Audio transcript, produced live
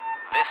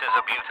This is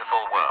a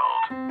beautiful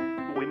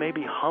world. We may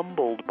be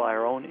humbled by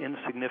our own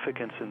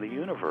insignificance in the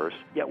universe,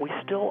 yet we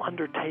still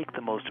undertake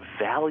the most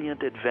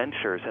valiant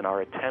adventures in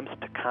our attempts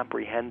to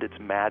comprehend its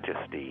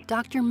majesty.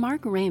 Dr.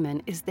 Mark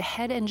Raymond is the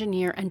head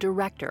engineer and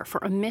director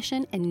for a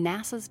mission in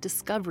NASA's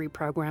Discovery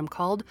program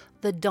called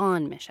the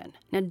Dawn mission.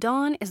 Now,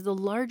 Dawn is the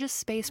largest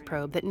space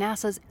probe that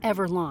NASA's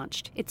ever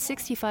launched. It's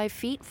 65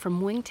 feet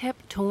from wingtip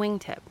to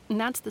wingtip,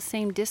 and that's the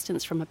same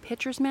distance from a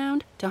pitcher's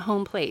mound to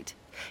home plate.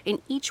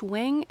 And each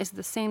wing is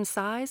the same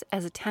size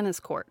as a tennis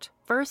court.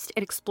 First,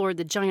 it explored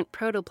the giant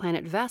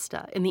protoplanet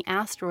Vesta in the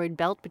asteroid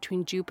belt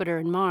between Jupiter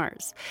and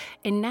Mars.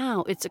 And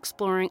now it's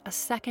exploring a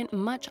second,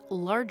 much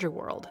larger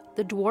world,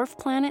 the dwarf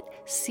planet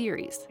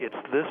Ceres. It's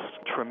this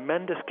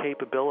tremendous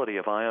capability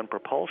of ion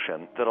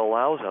propulsion that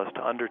allows us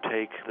to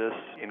undertake this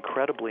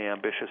incredibly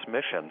ambitious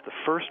mission, the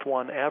first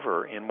one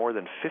ever in more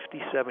than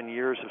 57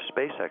 years of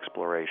space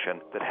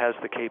exploration that has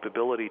the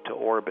capability to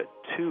orbit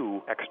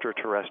 2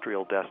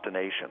 extraterrestrial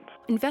destinations.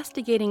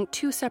 Investigating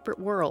 2 separate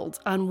worlds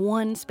on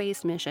one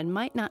space mission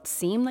might not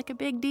seem like a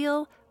big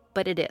deal,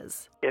 but it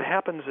is. It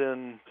happens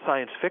in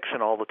science fiction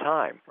all the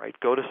time, right?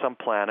 Go to some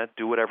planet,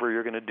 do whatever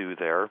you're going to do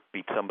there,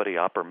 beat somebody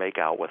up or make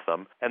out with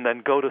them, and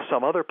then go to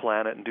some other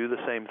planet and do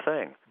the same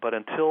thing. But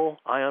until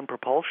ion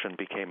propulsion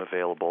became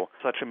available,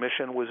 such a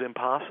mission was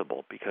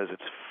impossible because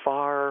it's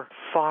far,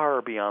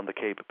 far beyond the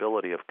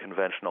capability of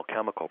conventional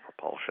chemical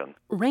propulsion.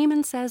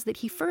 Raymond says that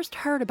he first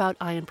heard about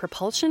ion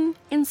propulsion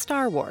in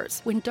Star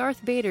Wars when Darth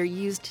Vader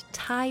used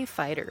TIE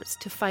fighters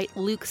to fight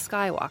Luke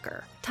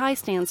Skywalker. TIE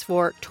stands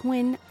for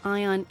Twin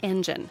Ion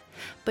Engine.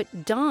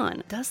 But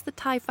Dawn does the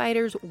TIE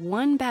fighters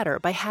one better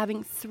by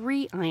having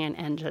 3 ion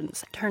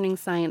engines, turning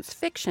science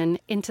fiction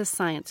into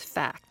science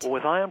fact. Well,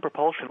 with ion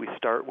propulsion, we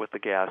start with the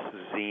gas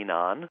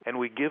xenon, and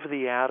we give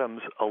the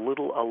atoms a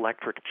little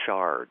electric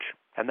charge.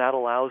 And that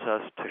allows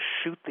us to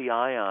shoot the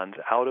ions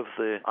out of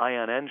the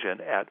ion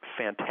engine at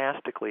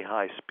fantastically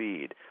high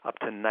speed, up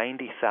to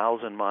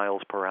 90,000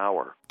 miles per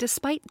hour.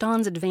 Despite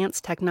Dawn's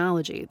advanced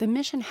technology, the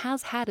mission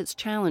has had its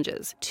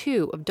challenges.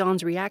 2 of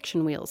Dawn's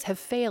reaction wheels have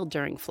failed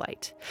during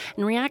flight.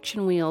 And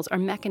reaction wheels are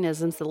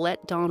mechanisms that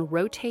let Dawn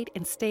rotate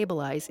and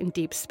stabilize in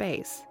deep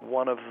space.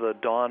 One of the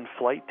Dawn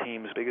flight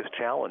team's biggest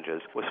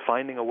challenges was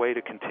finding a way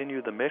to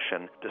continue the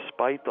mission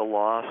despite the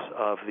loss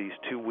of these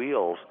 2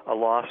 wheels, a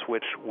loss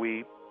which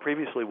we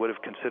previously would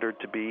have considered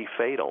to be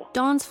fatal.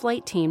 Dawn's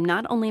flight team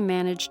not only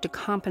managed to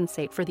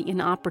compensate for the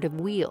inoperative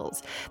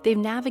wheels, they've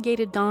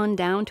navigated Dawn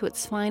down to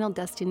its final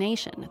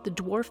destination, the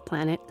dwarf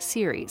planet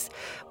Ceres,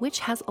 which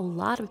has a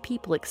lot of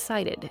people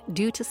excited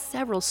due to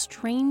several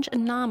strange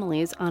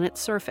anomalies on its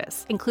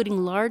surface,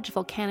 including large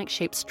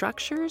volcanic-shaped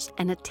structures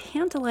and a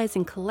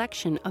tantalizing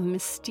collection of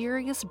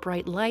mysterious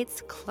bright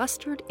lights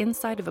clustered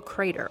inside of a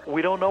crater.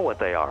 We don't know what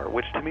they are,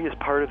 which to me is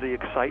part of the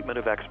excitement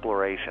of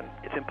exploration.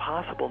 It's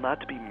impossible not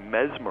to be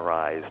mesmerized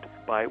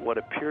by what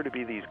appear to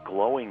be these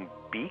glowing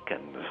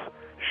beacons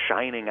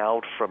shining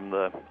out from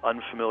the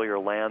unfamiliar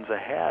lands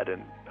ahead,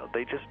 and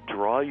they just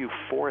draw you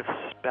forth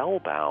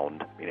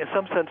spellbound. I mean, in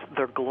some sense,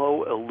 their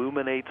glow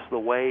illuminates the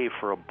way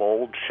for a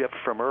bold ship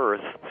from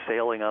Earth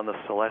sailing on the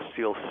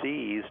celestial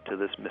seas to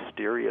this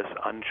mysterious,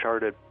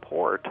 uncharted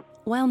port.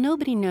 While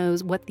nobody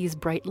knows what these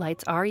bright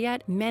lights are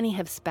yet, many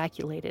have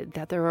speculated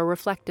that they're a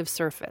reflective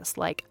surface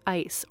like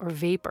ice or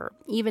vapor,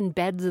 even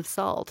beds of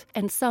salt,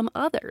 and some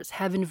others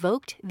have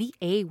invoked the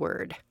A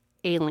word.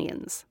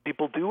 Aliens.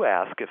 People do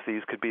ask if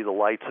these could be the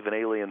lights of an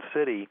alien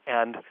city,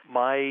 and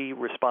my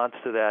response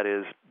to that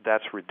is,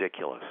 that's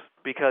ridiculous.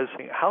 Because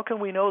how can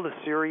we know the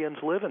Syrians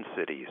live in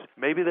cities?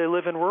 Maybe they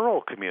live in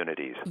rural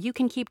communities. You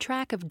can keep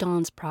track of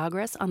Dawn's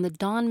progress on the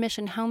Dawn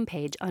mission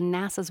homepage on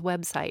NASA's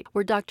website,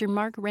 where Dr.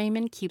 Mark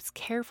Raymond keeps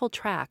careful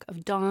track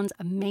of Dawn's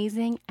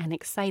amazing and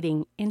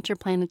exciting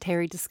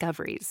interplanetary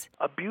discoveries.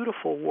 A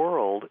beautiful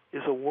world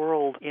is a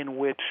world in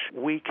which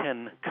we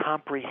can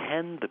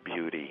comprehend the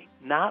beauty,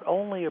 not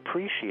only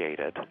appreciate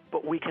it,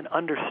 but we can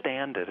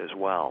understand it as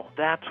well.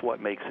 That's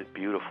what makes it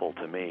beautiful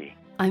to me.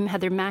 I'm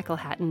Heather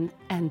McElhatton,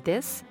 and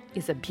this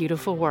is A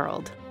Beautiful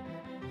World.